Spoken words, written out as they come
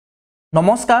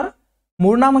নমস্কাৰ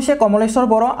মোৰ নাম হৈছে কমলেশ্বৰ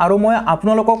বড়ো আৰু মই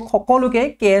আপোনালোকক সকলোকে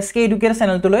KSK Educare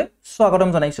চেনেলটোলৈ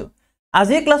স্বাগতম জনাইছো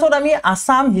আজিৰ ক্লাছত আমি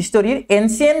আসাম হিষ্টৰীৰ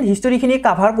এনচিয়েন্ট হিষ্টৰীখিনি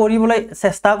কভাৰ কৰিবলৈ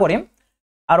চেষ্টা কৰিম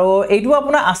আৰু এইটো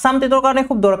আপোনাৰ আসাম টেটৰ কাৰণে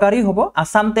খুব দৰকাৰী হ'ব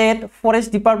আসাম টেট ফৰেষ্ট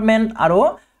ডিপাৰ্টমেন্ট আৰু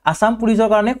আসাম পুলিচৰ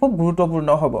কাৰণে খুব গুৰুত্বপূৰ্ণ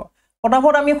হ'ব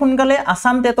ফটাফট আমি সোনকালে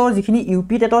আসাম টেটৰ যিখিনি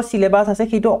ইউপি টেটৰ সিলেবাস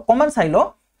আছে সেইটো অকমান চাই ল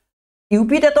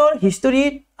ইউপি টেটৰ হিষ্টৰী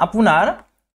আপোনাৰ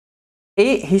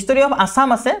এই হিষ্টৰী অফ আসাম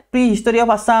আছে pre history of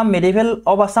Assam medieval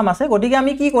of Assam আছে গতিকে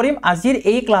আমি কি কৰিম আজিৰ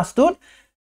এই ক্লাছটোত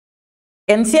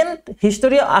এনচিয়েন্ট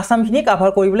হিষ্টৰী অফ আসাম খিনি কভাৰ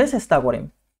কৰিবলৈ চেষ্টা কৰিম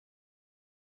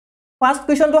ফাৰ্স্ট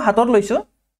কোৱেশ্চনটো হাতত লৈছো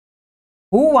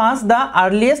হু ওয়াজ দা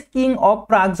আৰ্লিয়েষ্ট কিং অফ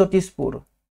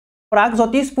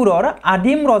প্ৰাগজ্যোতিষপুৰৰ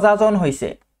আদিম ৰজাজন হৈছে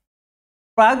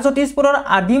প্ৰাগজ্যোতিষপুৰৰ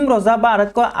আদিম ৰজা বা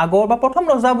আটাইতকৈ আগৰ বা প্ৰথম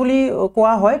ৰজা বুলি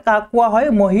কোৱা হয় কাক কোৱা হয়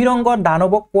মহিৰংগ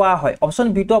দানৱক কোৱা হয় অপচন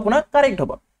বি টো আপোনাৰ কাৰেক্ট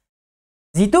হ'ব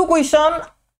जितु क्वेश्चन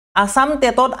आसाम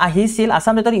टेटत আহিছিল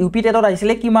आसाम टेटत यूपी टेटत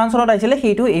আহিছিল কিমান চনত আহিছিল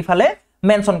হেতু এইফালে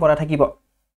মেনশন কৰা থাকিব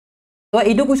তো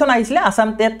এইটো क्वेश्चन আহিছিল आसाम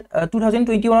टेट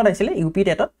 2021 ত আহিছিল यूपी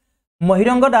टेटत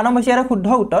মহিৰংগ দানৱ হৈছে ইয়াৰ শুদ্ধ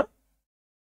উত্তৰ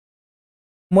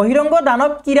মহিৰংগ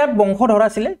দানৱ কিৰাত বংশধৰ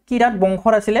আছিল কিৰাত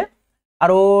বংশৰ আছিল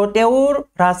আৰু তেওঁৰ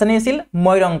ৰাজধানী আছিল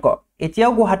ময়ৰংক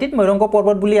এতিয়াও গুৱাহাটীত ময়ৰংক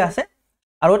পৰ্বত বুলি আছে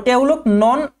আৰু তেওঁলোক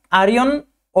নন আৰিয়ন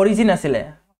অৰিজিন আছিল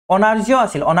অনাৰ্য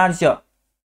আছিল অনাৰ্য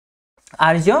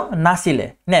Arjo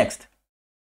nasile. Next.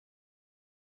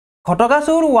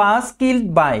 Khotokasur was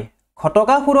killed by.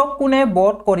 Khotokahurok kune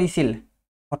bot korisil.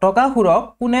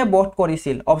 Khotokahurok kune bot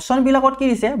korisil. Option bilakot ki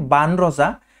dise Ban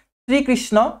Roja, Sri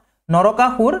Krishna,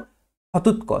 Norakahur,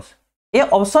 Hotutkos. এই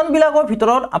option bilakor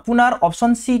ভিতৰত আপোনাৰ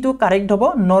option C টো correct হ'ব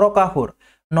নৰকাসুৰ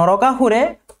নৰকাসুৰে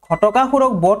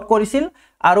খটকাসুৰক বধ কৰিছিল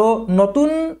আৰু নতুন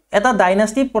এটা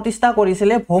ডাইনাস্টি প্ৰতিষ্ঠা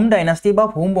কৰিছিল ভৌম ডাইনাস্টি বা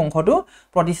ভৌম বংশটো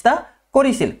প্ৰতিষ্ঠা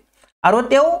কৰিছিল আৰু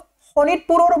তেও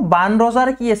শনিতপুৰৰ বান ৰজাৰ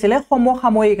কি আছিল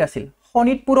সমসাময়িক আছিল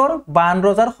শনিতপুৰৰ বান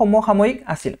ৰজাৰ সমসাময়িক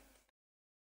আছিল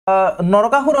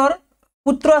নৰকাসুৰৰ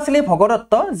পুত্ৰ আছিল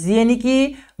ভগদত্ত যিয়ে নেকি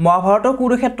মহাভাৰতৰ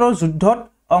কুৰুক্ষেত্ৰৰ যুদ্ধত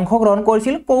অংশগ্ৰহণ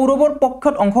কৰিছিল কৌৰৱৰ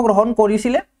পক্ষত অংশগ্ৰহণ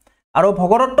কৰিছিল আৰু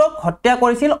ভগদত্তক হত্যা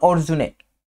কৰিছিল অৰ্জুনে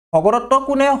ভগদত্ত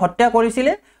কোনে হত্যা কৰিছিল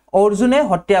অৰ্জুনে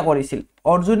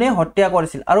হত্যা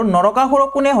কৰিছিল আৰু নৰকাসুৰক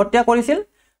কোনে হত্যা কৰিছিল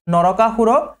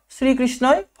নৰকাসুৰক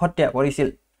শ্ৰীকৃষ্ণই হত্যা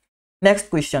কৰিছিল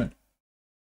Next question.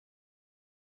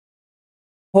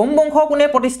 Hom bongho kune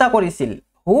প্ৰতিষ্ঠা কৰিছিল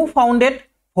Who founded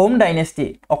Hom dynasty?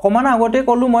 অকমান আগতে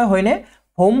কলো মই হয়নে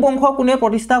Hom bongho kune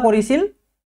প্ৰতিষ্ঠা কৰিছিল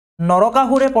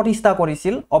নৰকাসুৰে প্ৰতিষ্ঠা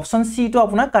কৰিছিল অপচন সি টো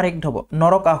আপোনাৰ কাৰেক্ট হ'ব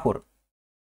Narakasur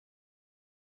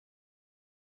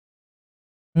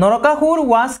Narakasur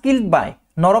was killed by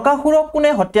নৰকাসুৰক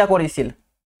কোনে হত্যা কৰিছিল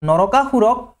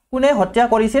নৰকাসুৰক কোনে হত্যা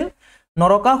কৰিছিল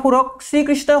নৰকাসুৰক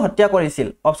শ্ৰীকৃষ্ণই হত্যা কৰিছিল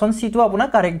অপচন সি টো আপোনাৰ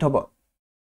কাৰেক্ট হ'ব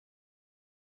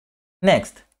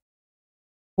next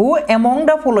who among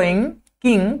the following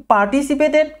king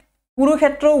পাৰ্টিসিপেটেড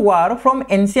Kurukshetra war from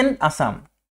ancient Assam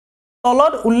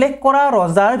তলত উল্লেখ কৰা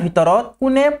ৰজাৰ ভিতৰত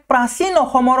কোনে প্ৰাচীন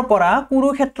অসমৰ পৰা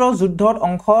কুৰুক্ষেত্ৰ যুদ্ধত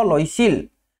অংশ লৈছিল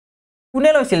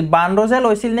কোনে লৈছিল বান ৰজাই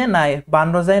লৈছিল নে নাই বান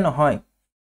ৰজাই নহয়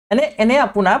এনে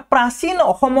আপোনাৰ প্ৰাচীন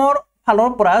অসমৰ ফালৰ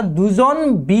পৰা দুজন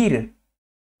বীৰ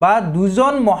বা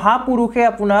দুজন মহাপুৰুষে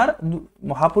আপোনাৰ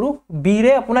মহাপুৰুষ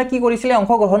বীৰে আপোনাৰ কি কৰিছিল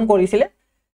অংশগ্ৰহণ কৰিছিল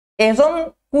এজন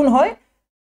কোন হয়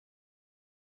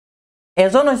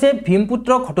এজন হৈছে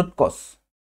ভীমপুত্ৰ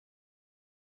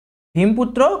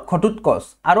ঘটোৎকচ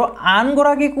আৰু আন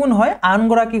গৰাকী কোন হয় আন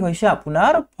গৰাকী হৈছে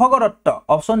আপোনাৰ ভগদত্ত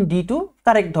অপচন ডি টো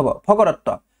কাৰেক্ট হ'ব ভগদত্ত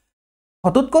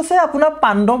ঘটোৎকচে আপোনাৰ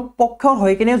পাণ্ডৱ পক্ষৰ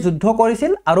হৈ কিনে যুদ্ধ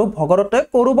কৰিছিল আৰু ভগদত্তই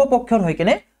কৌৰৱ পক্ষৰ হৈ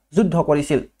কিনে যুদ্ধ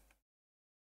কৰিছিল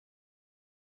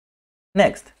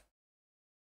Next.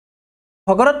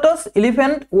 Bhagodat's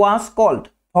elephant was called.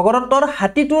 Bhagodator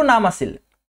hatitur naam asil.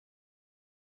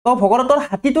 So Bhagodator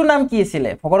hatitur naam ki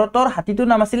asile? Bhagodator hatitur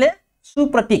naam asile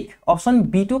Supratik. Option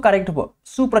B to correct hobo.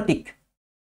 Supratik.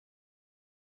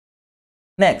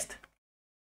 Next.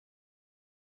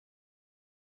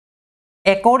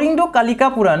 According to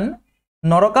Kalika Puran,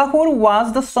 Norakahur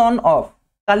was the son of.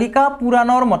 Kalika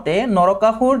Puranor mote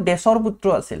Norakahur desor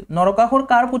putro asil. Norakahur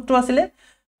kar putro asile?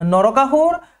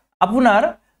 Narakasur আপোনাৰ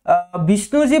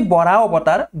বিষ্ণুৰ যি বৰা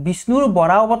অৱতাৰ বিষ্ণুৰ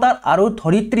বৰা অৱতাৰ আৰু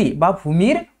ধৰিত্ৰী বা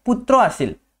ভূমিৰ পুত্ৰ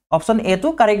আছিল অপচন এ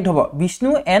টো কাৰেক্ট হ'ব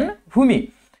বিষ্ণু এণ্ড ভূমি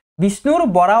বিষ্ণুৰ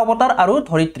বৰা অৱতাৰ আৰু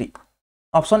ধৰিত্ৰী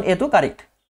অপচন এ টো correct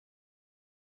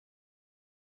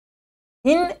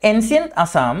in ancient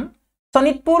Assam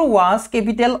Sonitpur was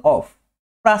capital of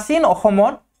প্ৰাচীন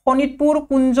অসমত শোণিতপুৰ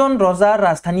কোনজন ৰজাৰ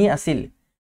ৰাজধানী আছিল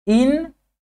in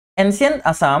ancient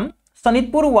Assam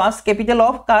Sonitpur was capital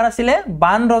of কাৰ আছিলে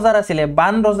বান ৰজাৰ আছিলে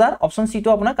বান ৰজাৰ অপচন সি টো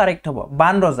আপোনাৰ কাৰেক্ট হ'ব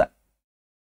বান ৰজা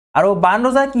আৰু বান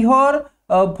ৰজা কিহৰ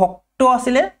ভক্ত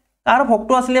আছিলে কাৰ ভক্ত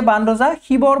আছিলে বান ৰজা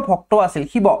শিৱৰ ভক্ত আছিল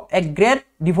শিৱ এ গ্ৰেট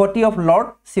ডিভটি অফ লৰ্ড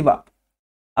শিৱা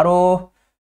আৰু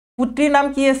পুত্ৰীৰ নাম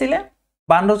কি আছিলে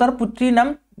বান ৰজাৰ পুত্ৰীৰ নাম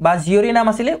বা জীয়ৰীৰ নাম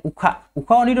আছিলে উষা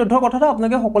উষা অনিৰুদ্ধৰ কথাটো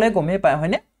আপোনালোকে সকলোৱে গমেই পায়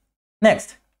হয়নে next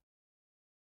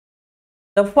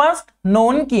The first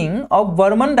known king of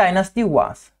Varman dynasty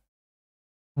was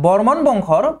Barman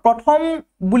বংশৰ প্ৰথম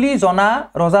বুলি জনা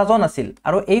ৰজাজন আছিল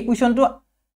আৰু এই কোৱেশ্চনটো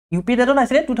ইউপি টেটত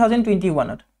আছিলে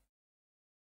 2021 ত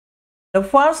The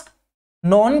first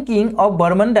known king of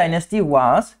Varman dynasty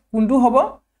was কোনটো হ'ব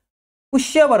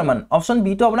পুষ্য বৰ্মন অপচন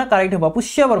বি টো আপোনাৰ কাৰেক্ট হ'ব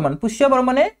পুষ্য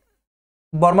বৰ্মনে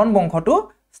বৰ্মন বংশটো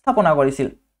স্থাপনা কৰিছিল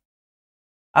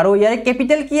আৰু ইয়াৰ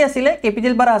ক্যাপিটেল কি আছিল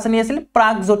ক্যাপিটেল বা ৰাজধানী আছিল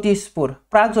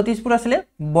প্ৰাগজ্যোতিষপুৰ আছিল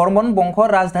বৰ্মন বংশৰ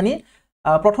ৰাজধানী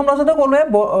প্ৰথম ৰজাটো ক'লে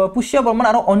পুষ্য বৰ্মন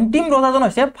আৰু অন্তিম ৰজাজন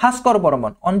হৈছে ভাস্কৰ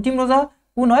বৰ্মন অন্তিম ৰজা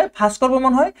কোন হয় ভাস্কৰ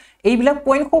বৰ্মন হয় এইবিলাক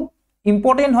পইণ্ট খুব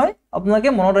ইম্পৰ্টেন্ট হয় আপোনালোকে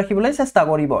মনত ৰাখিবলৈ চেষ্টা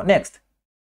কৰিব next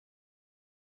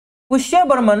Pushya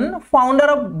Barman founder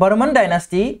of Barman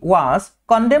ডাইনাষ্টি was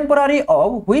contemporary of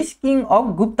which king of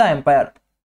Gupta empire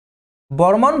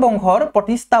Barman বংশৰ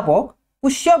প্ৰতিষ্ঠাপক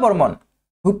পুষ্য বৰ্মন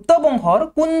গুপ্ত বংশৰ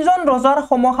কোনজন ৰজাৰ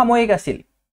সমসাময়িক আছিল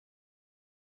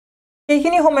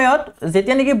এইখিনি সময়ত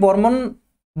যেতিয়া নেকি বৰ্মন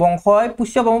বংশই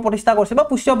পুষ্য বৰ্মন প্ৰতিষ্ঠা কৰিছিল বা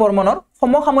পুষ্য বৰ্মনৰ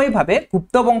সমসাময়িকভাৱে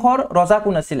গুপ্ত বংশৰ ৰজা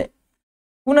কোন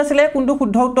আছিলে কোনটো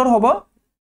শুদ্ধ উত্তৰ হ'ব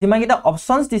যিমানকিটা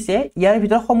অপচনছ দিছে ইয়াৰ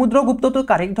ভিতৰত সমুদ্ৰগুপ্তটো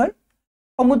কাৰেক্ট হয়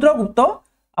সমুদ্ৰগুপ্ত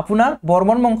আপোনাৰ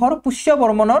বৰ্মন বংশৰ পুষ্য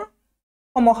বৰ্মনৰ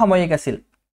সমসাময়িক আছিল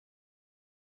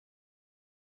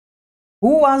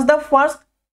Who was the first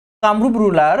Kamrup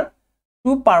ruler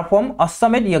to perform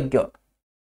Assamese yajঞ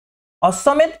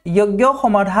Assamese yajঞ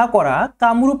সমাধা কৰা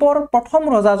কামৰূপৰ প্ৰথম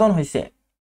ৰজাজন হৈছে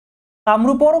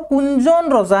কামৰূপৰ কোনজন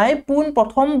ৰজাই পোন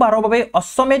প্ৰথমবাৰৰ বাবে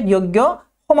Assamese yajঞ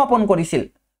সমাপন কৰিছিল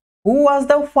Who was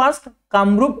the first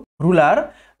Kamrup ruler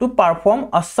to perform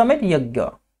Assamese yajঞ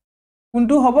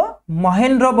কোনটো হ'ব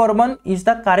Mahendra Barman is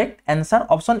the correct answer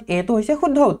option A টো হৈছে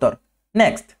শুদ্ধ উত্তৰ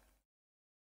next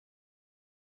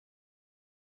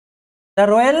The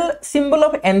royal symbol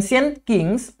of ancient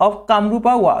kings of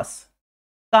Kamrupa was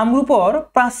কামৰূপৰ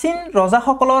প্ৰাচীন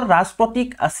ৰজাসকলৰ ৰাজপ্ৰতীক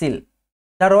আছিল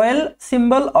The royal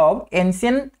symbol of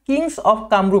ancient kings of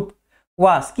Kamrup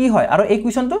was কি হয় আৰু এই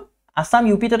কোৱেশ্চনটো আসাম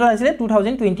ইউপি টেটত আহিছিলে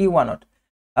 2021 ত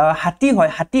হাতী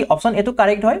হয় হাতী অপচন এটো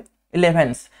কাৰেক্ট হয়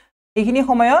 11 এইখিনি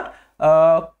সময়ত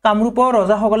কামৰূপৰ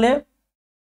ৰজাসকলে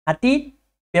হাতী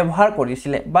ব্যৱহাৰ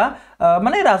কৰিছিল বা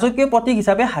মানে ৰাজকীয় প্ৰতীক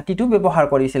হিচাপে হাতীটো ব্যৱহাৰ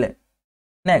কৰিছিল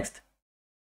next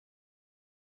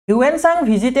Huensang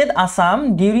visited Assam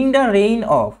during the reign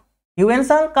of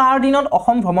Huensang কাৰ দিনত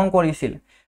অসম ভ্ৰমণ কৰিছিল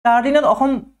কাৰ দিনত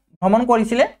অসম ভ্ৰমণ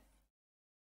কৰিছিল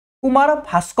কুমাৰ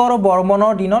ভাস্কৰ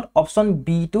বৰ্মনৰ দিনত অপচন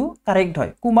বি টো কাৰেক্ট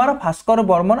হয় কুমাৰ ভাস্কৰ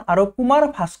বৰ্মন আৰু কুমাৰ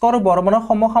ভাস্কৰ বৰ্মনৰ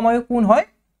সমসাময়িক কোন হয়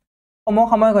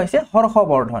সমসাময়িক হৈছে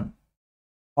হৰ্ষবৰ্ধন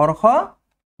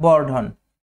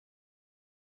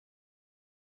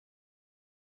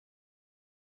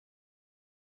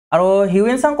আৰু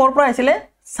হিউৱেনচাং কৰ পৰা আহিছিল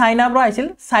চাইনাৰ পৰা আহিছিল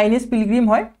চাইনিজ পিলগ্ৰিম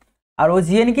হয় আৰু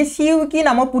যিয়ে নেকি সিউকি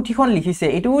নামৰ পুথিখন লিখিছে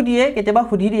এটো দিয়ে কেতিয়াবা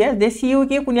সুধি দিয়ে যে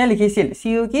সিউকি কোনে লিখিছিল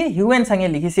সিউকি হিউৱেনচাঙে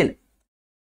লিখিছিল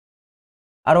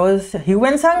আৰু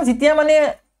হিউৱেনচাং যেতিয়া মানে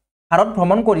ভাৰত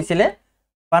ভ্ৰমণ কৰিছিল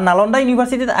বা নালন্দা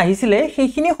ইউনিভাৰ্সিটিত আহিছিল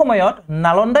সেইখিনি সময়ত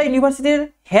নালন্দা ইউনিভাৰ্সিটিৰ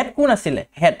হেড কোন আছিল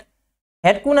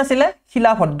হেড কোন আছিল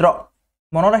শিলাভদ্ৰ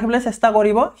মনত ৰাখিবলৈ চেষ্টা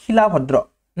কৰিব শিলাভদ্ৰ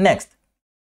next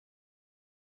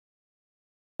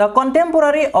The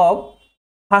contemporary of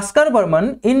Bhaskar Varman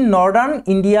in northern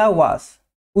India was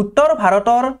উত্তৰ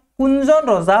ভাৰতৰ কোনজন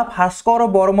ৰজা ভাস্কৰ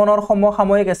বৰ্মনৰ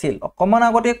সমসাময়িক আছিল অকমান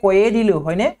আগতে কৈয়ে দিলো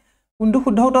হয়নে কোনটো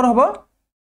শুদ্ধ উত্তৰ হ'ব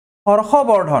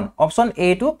হৰ্ষবৰ্ধন অপচন এ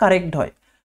টো কাৰেক্ট হয়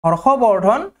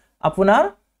হৰ্ষবৰ্ধন আপোনাৰ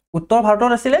উত্তৰ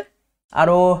ভাৰতৰ আছিল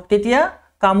আৰু তেতিয়া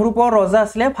কামৰূপৰ ৰজা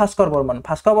আছিল ভাস্কৰ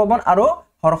বৰ্মন আৰু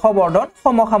হৰ্ষবৰ্ধন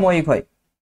সমসাময়িক হয়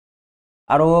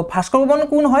আৰু ভাস্কৰ বৰ্মন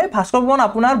কোন হয় ভাস্কৰ বৰ্মন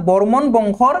আপোনাৰ বৰ্মন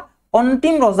বংশৰ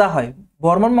অন্তিম ৰজা হয়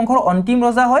বৰ্মন বংশৰ অন্তিম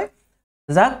ৰজা হয়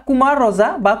যাক কুমাৰ ৰজা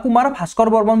বা কুমাৰ ভাস্কৰ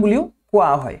বৰ্মন বুলিও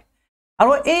কোৱা হয়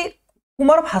আৰু এই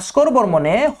কুমাৰ ভাস্কৰ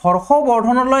বৰ্মনে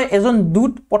হৰ্ষবৰ্ধনলৈ এজন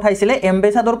দূত পঠাইছিল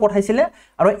এম্বেছাডৰ পঠাইছিল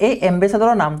আৰু এই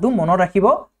এম্বেছাডৰৰ নামটো মনত ৰাখিব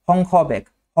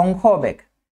হংসবেগ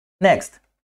next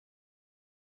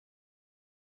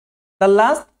The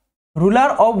last ruler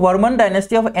of Varman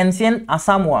dynasty of ancient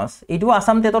Assam was এটো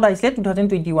আসাম টেটত আহিছে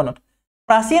 2021 ত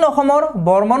প্ৰাচীন অসমৰ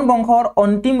বৰ্মন বংশৰ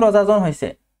অন্তিম ৰজাজন হৈছে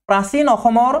প্ৰাচীন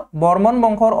অসমৰ বৰ্মন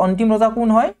বংশৰ অন্তিম ৰজা কোন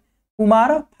হয় কুমাৰ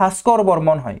ভাস্কৰ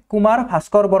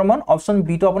বৰ্মন অপচন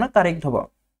বি টো আপোনাৰ কাৰেক্ট হ'ব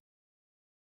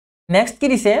নেক্সট কি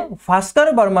দিছে Bhaskar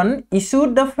Barman issued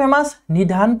the famous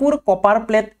Nidhanpur copper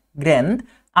plate grant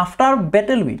after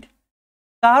battle with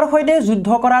কাৰ সৈতে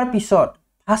যুদ্ধ কৰাৰ পিছত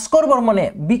ভাস্কৰ বৰ্মনে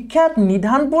বিখ্যাত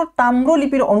নিধানপুৰ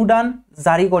তাম্ৰলিপিৰ অনুদান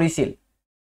জাৰি কৰিছিল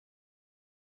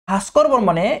ভাস্কৰ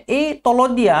বৰ্মনে এই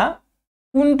তলত দিয়া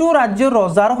কোনটো ৰাজ্যৰ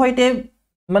ৰজাৰ সৈতে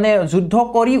মানে যুদ্ধ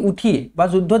কৰি উঠি বা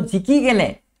যুদ্ধত জিকি কেনে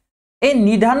এই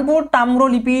নিধানপুৰ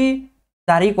তাম্ৰলিপি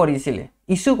জাৰি কৰিছিল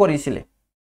ইস্যু কৰিছিল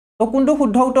তো কোনটো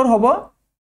শুদ্ধ উত্তৰ হ'ব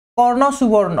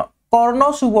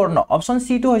কৰ্ণ সুবৰ্ণ অপচন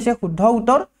সি টো হৈছে শুদ্ধ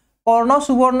উত্তৰ কৰ্ণ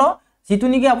সুবৰ্ণ যেটো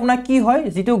নেকি আপোনাৰ কি হয়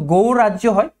যেটো গৌড়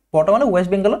ৰাজ্য হয় বৰ্তমানে ওয়েস্ট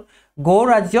বেংগলত গৌড়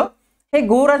ৰাজ্য সেই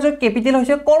গৌড় ৰাজ্যৰ ক্যাপিটেল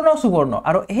হৈছে কৰ্ণ সুবৰ্ণ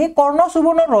আৰু এই কৰ্ণ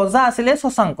সুবৰ্ণৰ ৰজা আছিল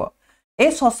শশাংক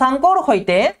এই শশাংকৰ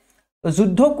সৈতে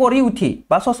যুদ্ধ কৰি উঠি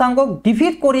বা শশাংকক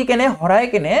ডিফিট কৰি কেনে হৰাই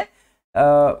কেনে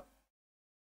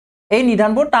এই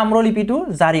নিধানপুৰ তাম্ৰলিপিটো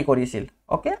জাৰি কৰিছিল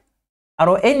ওকে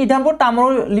আৰু এই নিধানপুৰ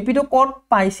তাম্ৰলিপিটো ক'ত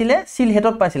পাইছিলে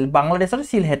সিলহেটত পাইছিল বাংলাদেশৰ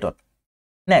সিলহেটত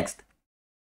next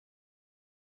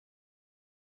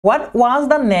What was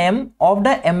the name of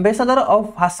the ambassador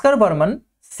of Bhaskar Varman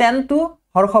sent to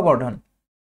Harshvardhan?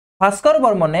 Bhaskar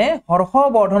Varmane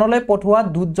Harshvardhanলৈ পঠোৱা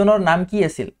দূতজনৰ নাম কি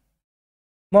আছিল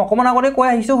মই অকমান আগতে কৈ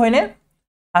আহিছো হয়নে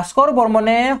Bhaskar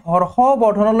Varmane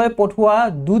Harshvardhanলৈ পঠোৱা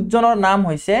দূতজনৰ নাম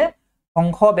হৈছে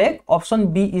হংসবেগ option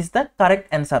B is the correct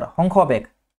answer হংসবেগ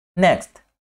next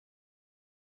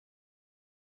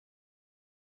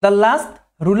the last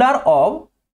ruler of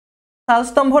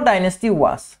Salstambha dynasty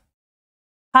was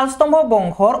Salastambha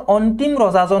বংশৰ অন্তিম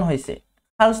ৰজাজন হৈছে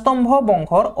শালস্তম্ভ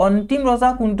বংশৰ অন্তিম ৰজা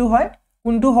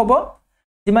কোনটো হ'ব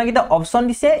যিমানকিটা অপচন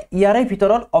দিছে ইয়াৰে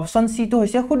ভিতৰত অপচন সি টো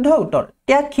হৈছে শুদ্ধ উত্তৰ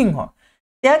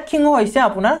ত্যাগসিংহ হৈছে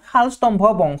আপোনাৰ শালস্তম্ভ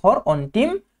বংশৰ অন্তিম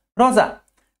ৰজা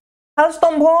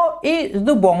শালস্তম্ভ এই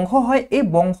যে বংশ হয় এই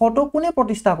বংশটো কোনে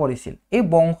প্ৰতিষ্ঠা কৰিছিল এই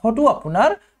বংশটো আপোনাৰ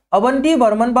অৱন্তী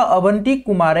বৰ্মন বা অৱন্তী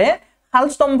কুমাৰে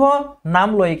শালস্তম্ভ নাম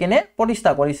লৈ কেনে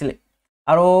প্ৰতিষ্ঠা কৰিছিল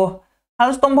আৰু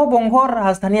শালস্তম্ভ বংশৰ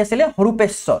ৰাজধানী আছিল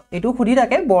হৰুপেশ্বৰ এটো খুদি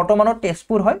থাকে বৰ্তমানৰ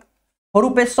তেজপুৰ হয়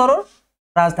হৰুপেশ্বৰৰ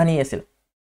ৰাজধানী আছিল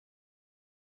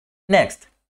next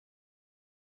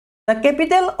the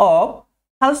capital of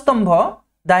Salastambha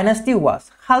dynasty was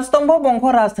Salastambha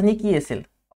বংশৰ ৰাজধানী কি আছিল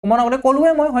অকমান আগতে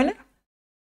কলোৱে মই হয়নে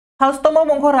শালস্তম্ভ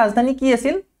বংশৰ ৰাজধানী কি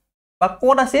আছিল বা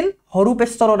ক'ত আছিল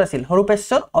হৰুপেশ্বৰত আছিল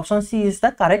Haruppeswar option C is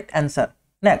the correct answer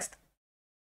next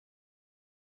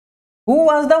Who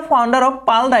was the founder of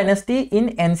Pal dynasty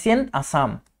in ancient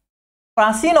Assam?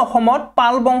 প্ৰাচীন অসমত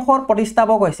পাল বংশৰ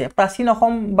প্ৰতিষ্ঠাপক হৈছে প্ৰাচীন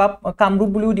অসম বা কামৰূপ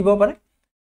বুলিও দিব পাৰে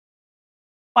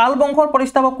পাল বংশৰ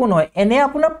প্ৰতিষ্ঠাপক কোন হয় এনে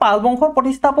আপোনাৰ পাল বংশৰ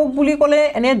প্ৰতিষ্ঠাপক বুলি ক'লে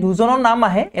এনে দুজনৰ নাম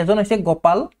আহে এজন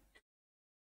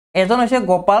হৈছে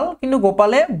গোপাল কিন্তু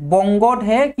গোপালে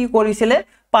বংগতহে কি কৰিছিল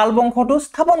পাল বংশটো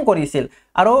স্থাপন কৰিছিল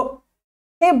আৰু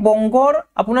এই বংগৰ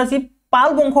আপোনাৰ যি পাল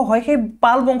বংশ হয় সেই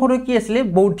পাল বংশটো কি আছিল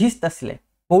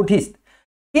বৌদ্ধিষ্ট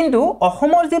কিন্তু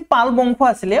অসমৰ যে পাল বংশ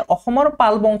আছিল অসমৰ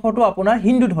পাল বংশটো আপোনাৰ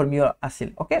হিন্দু ধৰ্মীয় আছিল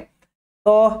ওকে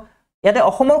তো ইয়াতে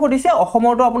অসমৰ খুদিছে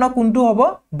অসমৰটো আপোনাৰ কোনটো হ'ব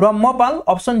ব্ৰহ্মপাল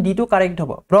অপচন ডি টো কাৰেক্ট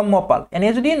হ'ব ব্ৰহ্মপাল এনে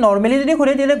যদি নৰমালি যদি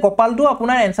খুদে দিলে গোপালটো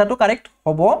আপোনাৰ এনসাৰটো কাৰেক্ট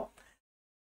হ'ব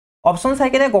অপচন চাই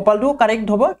কেনে গোপালটো কাৰেক্ট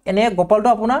হ'ব এনে গোপালটো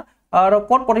আপোনাৰ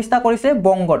ক'ত প্ৰতিষ্ঠা কৰিছে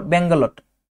বেংগলত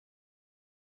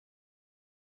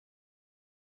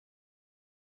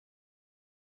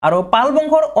আৰু পাল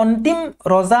বংশৰ অন্তিম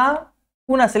ৰজা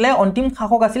কোন আছিল অন্তিম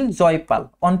শাসক আছিল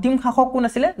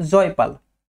Jaipal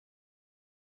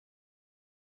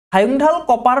হায়ুংথাল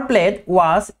copper plate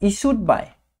was issued by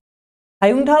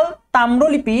হায়ুংথাল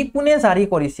তাম্ৰলিপি কোনে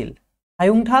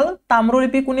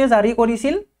জাৰি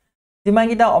কৰিছিল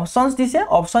যিমানকিটা অপচনছ দিছে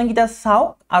অপচন কিটা চাওক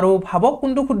আৰু ভাবক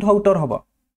কোনটো শুদ্ধ উত্তৰ হ'ব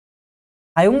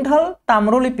হায়ুংথাল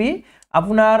তাম্ৰলিপি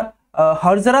আপোনাৰ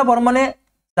হৰজৰা বৰ্মনে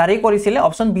জাৰি কৰিছিল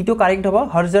অপচন বি টো কাৰেক্ট হ'ব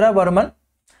হৰজৰা বৰ্মন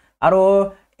আৰু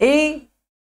এই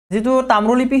যেটো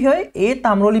তাম্ৰলিপি হয় এই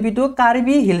তাম্ৰলিপিটো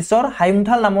কাৰ্বি হিলছৰ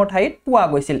হায়ুংথাল নামৰ ঠাইত পোৱা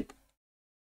গৈছিল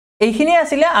এইখিনি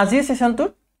আছিল আজিৰ সেশনটো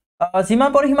যিমান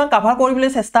পাৰো হিমান কভাৰ কৰিবলৈ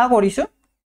চেষ্টা কৰিছো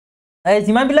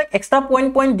যিমান বিলাক এক্সট্ৰা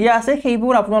পইণ্ট দিয়া আছে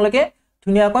সেইবোৰ আপোনালোকে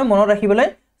ধুনিয়াকৈ মনত ৰাখিবলৈ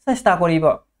চেষ্টা কৰিব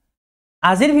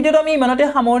আজিৰ ভিডিওটো আমি ইমানতে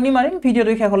সামৰণি মাৰিম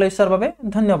ভিডিওটো শেষলৈ চোৱাৰ বাবে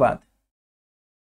ধন্যবাদ